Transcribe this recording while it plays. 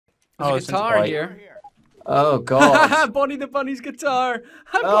There's a guitar here. Oh God. Bonnie the Bunny's guitar.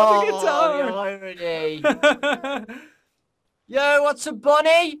 I've got the guitar. Irony. Yo, what's up,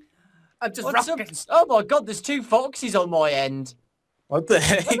 Bonnie? I'm just What's up? rocking. Oh my God, there's two foxes on my end. What the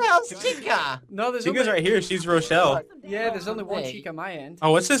heck? What the hell's Chica? No, there's Chica's only... right here. She's Rochelle. Yeah, there's only one Chica on my end.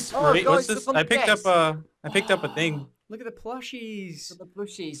 Oh, what's this? Oh, Wait, guys, what's this? look on I the picked desk. up a thing. Look at the plushies. The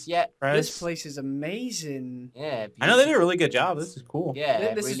plushies, yeah. This Press. place is amazing. Yeah. I know they did a really good job. This is cool.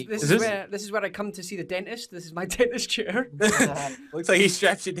 Yeah, This really is Is this- this is where I come to see the dentist. This is my dentist chair. Looks like he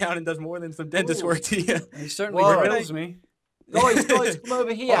straps you down and does more than some dentist Ooh. work to you. He certainly Whoa. grills me. Guys, come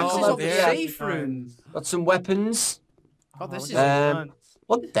over here. Oh, this come is over the here. safe room. Got some weapons. Oh, this is...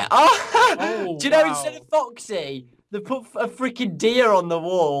 What the? Oh! Oh, Do you know wow. instead of Foxy, they put a freaking deer on the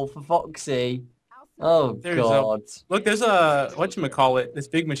wall for Foxy? Oh There's God. Look, there's a whatchamacallit, this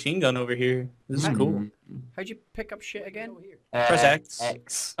big machine gun over here. This is cool. How'd you pick up shit again? Press X.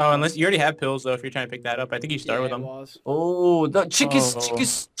 X. Oh, unless you already have pills though. If you're trying to pick that up, I think you start with it them. was. Oh, that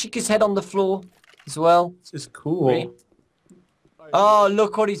Chica's head on the floor as well. This is cool. Right. Oh,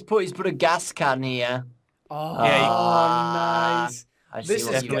 look what he's put. He's put a gas can here. Oh, Yeah, nice. I This see is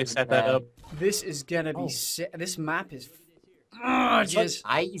what you Definitely did set there. that up. This is gonna be Oh. sick. This map is... It's like Just...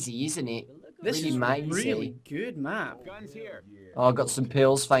 easy, isn't it? This really is mighty. really good map. Oh, I got some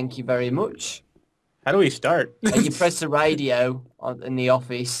pills. Thank you very much. How do we start? You press the radio in the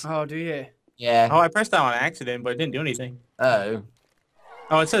office. Oh, do you? Yeah. Oh, I pressed that on accident, but it didn't do anything. Oh.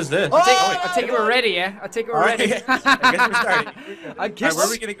 Oh, it says this. Oh! I take it we're ready, yeah? I take it we're All right, ready. I guess we're starting. I guess... Where are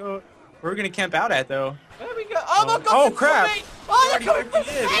we gonna go? Where are we gonna camp out at though? There we go. Oh my God. Oh, they're crap. coming. Oh, they're coming What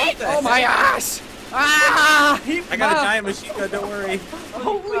from the me. Oh my ass! Ah! I got a giant machine gun. Don't worry.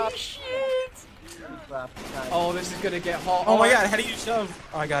 Holy shit! Oh, this is gonna get hot. Oh my God! How do you shove?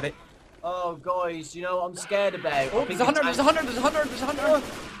 Oh, I got it. Oh, guys, you know what I'm scared about? Oh, there's a hunter, there's a hunter, there's a hunter, there's a hunter!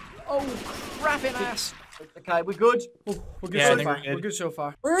 Oh, crapping ass! Okay, we're good. Oh, we're good Yeah, I so think far. we're good. We're good so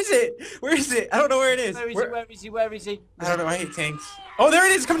far. Where is it? Where is it? I don't know where it is. Where is he? Where- Where is he? Where is he? I don't know. I hate tanks. Oh, there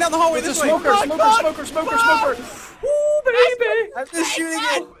it is. Coming down the hallway There's this a way. smoker, my smoker, God. smoker, smoker, smoker! Ooh, baby! I'm just shooting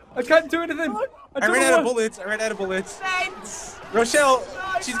it. I can't do anything! I don't ran know out of what- bullets. I ran out of bullets. Fence! Rochelle,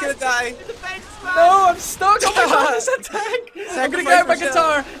 she's gonna die. The fence, man! No, I'm stuck! Oh my God, it's a tank! I'm gonna Sacrifice get out my Rochelle.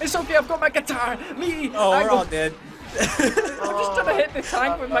 guitar! It's okay, I've got my guitar! Me! Oh, I we're go- all dead. I'm just trying to hit the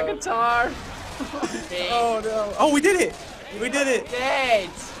tank with my guitar. Oh no. Oh, we did it. We did it. Dead!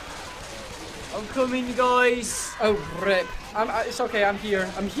 I'm coming, guys! Oh, rip. It's okay, I'm here.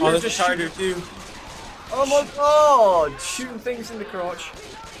 I'm here Oh, there's just a charger too. Oh my God! shooting things in the crotch.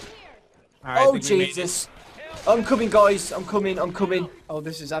 All right, I Oh, think we made it. Jesus! I'm coming, guys! I'm coming, I'm coming! Oh,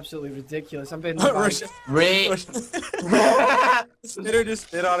 this is absolutely ridiculous. I'm being Rochelle. Rick! Spitter just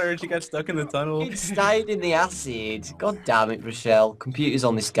spit on her and she got stuck in the tunnel. It stayed in the acid. God damn it, Rochelle. Computers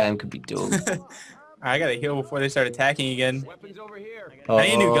on this game could be done. I gotta heal before they start attacking again. Oh, I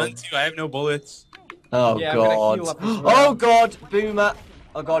need a new gun too. I have no bullets. Oh, Yeah, I'm gonna God. heal up as well. Oh, God! Boomer!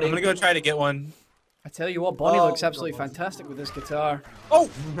 I got I'm him. gonna go try to get one. I tell you what, Bonnie Oh, looks absolutely God. fantastic with this guitar. Oh,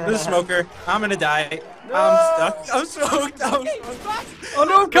 there's a smoker. I'm gonna die. I'm stuck. I'm smoked. I'm smoked. Oh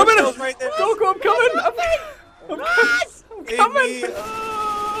no, I'm coming! Rochelle's right there. Go, I'm coming! I'm Save coming! me.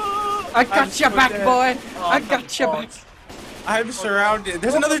 Oh, I got I'm your so back, dead. boy! I my got your God. back! I'm surrounded.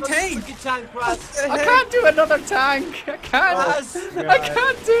 There's another tank. Freaking tank, Raz. I can't do another tank! I can't! Raz. I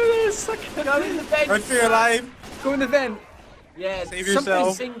can't do this! I can't. Go in the vent. Run for your life. Go in the vent! Yeah, Save something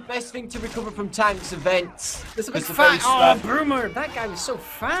yourself. saying best thing to recover from tanks are vents. There's a big 'Cause they're very fat... Oh, slow. Broomer! That guy was so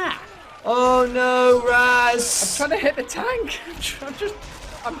fat! Oh no, I'm Raz! trying to hit the tank!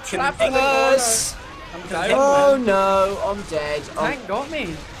 I'm trapped in the corner! Raz! I'm dying. Oh no, I'm dead. Tank got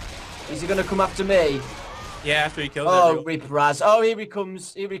me! Is he gonna come after me? Yeah, after he kills Oh, everyone. rip Raz. Oh, here he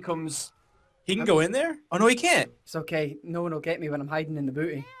comes. Here he comes. He can go in there? Oh no, he can't. It's okay, no one will get me when I'm hiding in the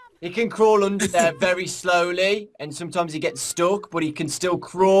booty. He can crawl under there very slowly, and sometimes he gets stuck, but he can still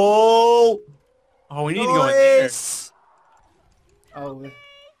crawl. Oh, we need to go in there. Guys! Oh,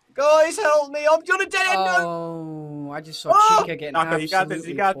 Guys, help me! I'm gonna dead end. No! oh, I just saw Oh! Chica getting Naka, you got this,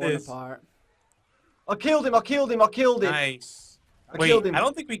 absolutely you got torn this. apart. I killed him! I killed him! I killed him! Nice. I Wait, killed him. I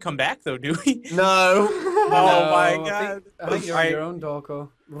don't think we come back though, do we? No. Oh No, my I God. think you're on your own, Doko.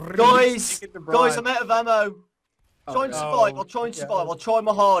 Guys, Take it to guys, Brian. I'm out of ammo. Try and survive. I'll try and survive. I'll try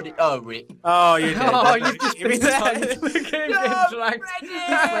my hardest. Oh, rip. Oh, you're dead. Oh, you just Give me been that. stunned. The game No, getting dragged.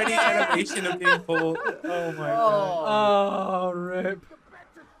 Freddy animation of being pulled. Oh my God. Oh, rip.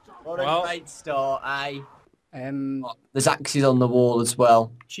 What Well- a great start, eh? Um, There's axes on the wall as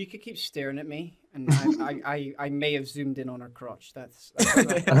well. Chica keeps staring at me, and I may have zoomed in on her crotch. That's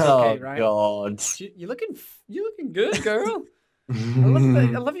Oh, okay, right? God. You looking good, girl.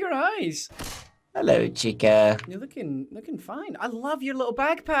 I love your eyes. Hello, chica. You're looking fine. I love your little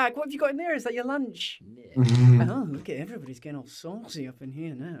backpack. What have you got in there? Is that your lunch? Oh, look at everybody's getting all saucy up in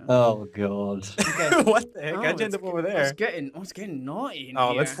here now. Oh god. Okay. What the heck? How'd you end up over there? It's getting naughty in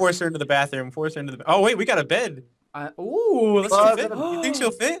Oh, here. let's force her into the bathroom. Force her into the. Oh wait, we got a bed. Ooh, let's She'll get fit. You think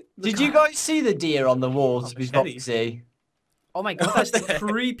she'll fit? Did you guys see the deer on the wall to be machete. Foxy? Oh my god, that's the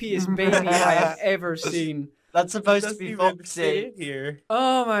creepiest baby I have ever seen. That's supposed to Doesn't be even Foxy. fit here.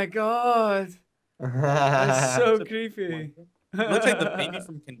 Oh my god. That's so creepy. Looks like the baby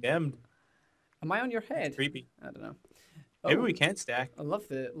from Condemned. Am I on your head? It's creepy. I don't know. Maybe Oh, we can't stack. I love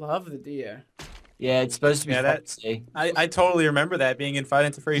the deer. Yeah, it's supposed to be Yeah, that- Foxy. I totally remember that being in Five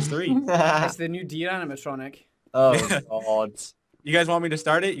Nights at Freddy's 3. It's the new deer animatronic. Oh god. You guys want me to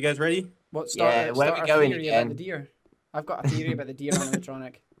start it? You guys ready? Yeah, where are we our going theory again? about the deer. I've got a theory about the deer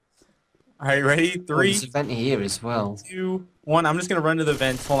animatronic. All right, ready? Oh, 3, there's a vent here as well. 2, 1. I'm just gonna run to the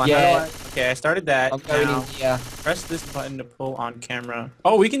vents. Hold on. Yeah. Okay, I started that. I'm going Now, in here. press this button to pull on camera.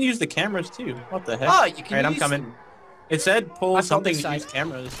 Oh, we can use the cameras too. What the heck? Oh, you can All right, I'm use coming. them. It said pull I've got something this to use side.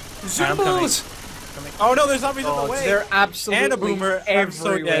 cameras. All right, I'm coming. Zoomers! Oh no, there's zombies in Oh, the way. They're absolutely And a boomer. I'm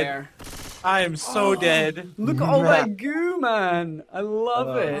so dead. everywhere. I am so dead. Look at all that goo, man. I love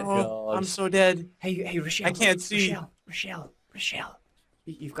Oh, it. God. Oh, I'm so dead. Hey, Rochelle. I can't see. Rochelle.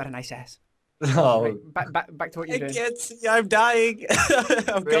 You've got a nice ass. Oh, Right, back to what I you're doing. can't see. I'm dying. I'm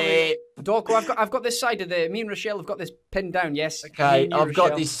coming. great. Dorco, I've got this side of the. Me and Rochelle have got this pinned down. Yes. Okay, Me and you, I've got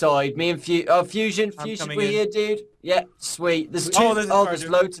Rochelle. this side. Me and Fusion, I'm coming we in. here, dude? Yeah, sweet. There's two. Oh, there's a there's charger.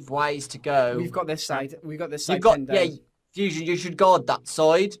 loads of ways to go. We've got this side. We've got this side You've got, pinned down. yeah, Fusion. You should guard that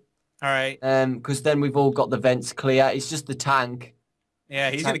side. All right. Because then we've all got the vents clear. It's just the tank. Yeah,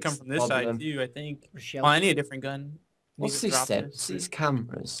 he's gonna Tank's come from this side problem. too. I think. Rochelle. Oh, I need a different gun. What's Need to this drop then? What's these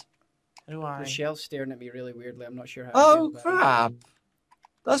cameras? How do I? Rochelle's staring at me really weirdly. I'm not sure how. Oh, to feel about it. crap.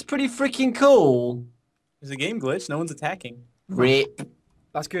 That's pretty freaking cool. There's a game glitch. No one's attacking. Rip.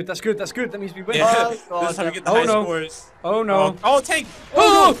 That's good. That means we win. Yeah. Oh, This is God. how we get the Oh, high no. scores. Oh no. Oh, tank!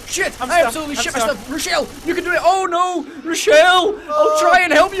 Oh, shit! I'm I stuck. absolutely I'm shit stuck. myself. Rochelle, you can do it. Oh no, Rochelle! I'll try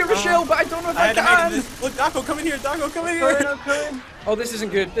and help you, Rochelle, but I don't know if I I, had to make can. this. Look, Daco, come in here. Daco, come in Going, here. I'm going. Oh, this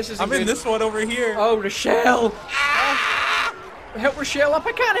isn't good. This isn't I'm good. in this one over here. Oh, Rochelle! Help Rochelle up!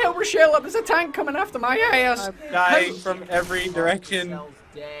 I can't help Rochelle up. There's a tank coming after my ass. I'm dying from every direction.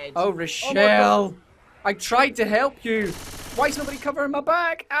 Dead. Oh, Rochelle! I tried to help you. Why is nobody covering my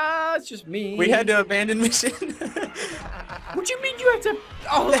back? Ah, it's just me. We had to abandon mission. What do you mean you have to?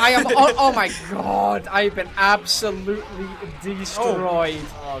 Oh, I am. Oh my God! I've been absolutely destroyed.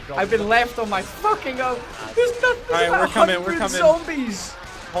 Oh, God. I've been left on my fucking own. There's nothing. All right, about we're coming, we're 100 coming. Zombies.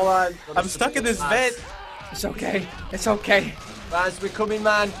 Hold on. I'm stuck in this vent. It's okay. It's okay. Raz, we're coming,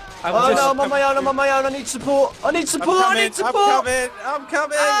 man. I Oh, was just- no, I'm on my own. I'm on my own. I need support. I need support. I need support. I'm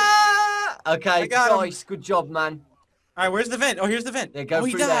coming. Ah! Okay, I got him. nice. Good job, man. All right, where's the vent? Oh, here's the vent. Yeah, go oh,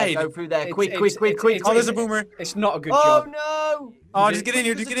 he through died. there. Go through there. It's- Quick, it's- quick. it's- Oh, there's a boomer. It's not a good Oh, job. no. Oh, just get in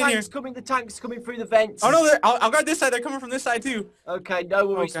here. Just The get in here. tank's coming. The tank's coming through the vents. Oh no, I'll guard this side. They're coming from this side too. Okay, no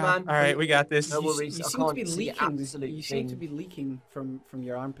worries, Okay. man. All right, we got this. No worries. You I seem to can't be see leaking. absolute You seem to thing. be leaking from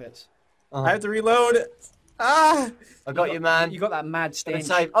your armpits. I have to reload. Ah! I got you, man. You got that mad Gonna stench.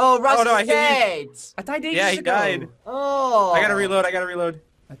 save. Oh, Raz Oh, no, I is hit dead. I died ages Yeah, he ago. died. Oh. I gotta reload. I gotta reload.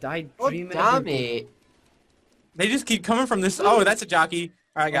 I died Oh, 3 minutes. damn it. They just keep coming from this. Oh, that's a jockey.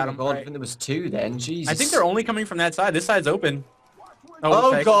 All right, I got Oh, him. God, All I right. think there was two then. Jesus. I think they're only coming from that side. This side's open.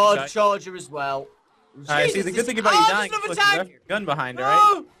 Oh, okay. God, charger as well. All right, see, Jesus, the good this- thing about oh, you there's dying is another look, you left tank. your gun behind, all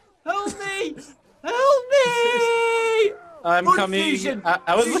right? No! Help me! Help me! I'm Run, coming. Fusion.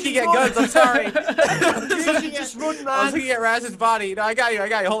 I was Fusion, looking at run. guns. I'm sorry. Fusion, just run, I was man. looking at Raz's body. No, I got you.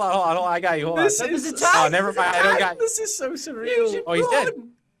 Hold on. I got you. Hold on. This There's a is- tank. Oh, never mind. I don't got. This is so surreal. Fusion, Oh, he's run. dead.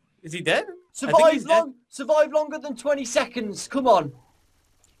 Is he dead? I think Survive he's dead. Survive longer than 20 seconds. Come on.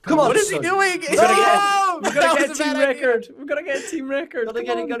 Come on. What is he son. doing? We gotta No! We've got to get a team record. We've got to get a team record. Gotta Come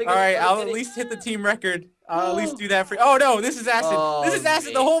get it, on. gotta All right, gotta I'll get at it. least hit the team record. I'll at least do that for. Oh no, this is acid. Oh, This is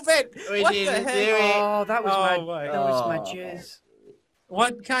acid. The man. whole bit. We What the didn't heck? do it. Oh, that was Oh, my my that was my God. jizz.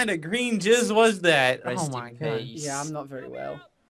 What kind of green jizz was that? Rest Oh in my god. peace. Yeah, I'm not very well.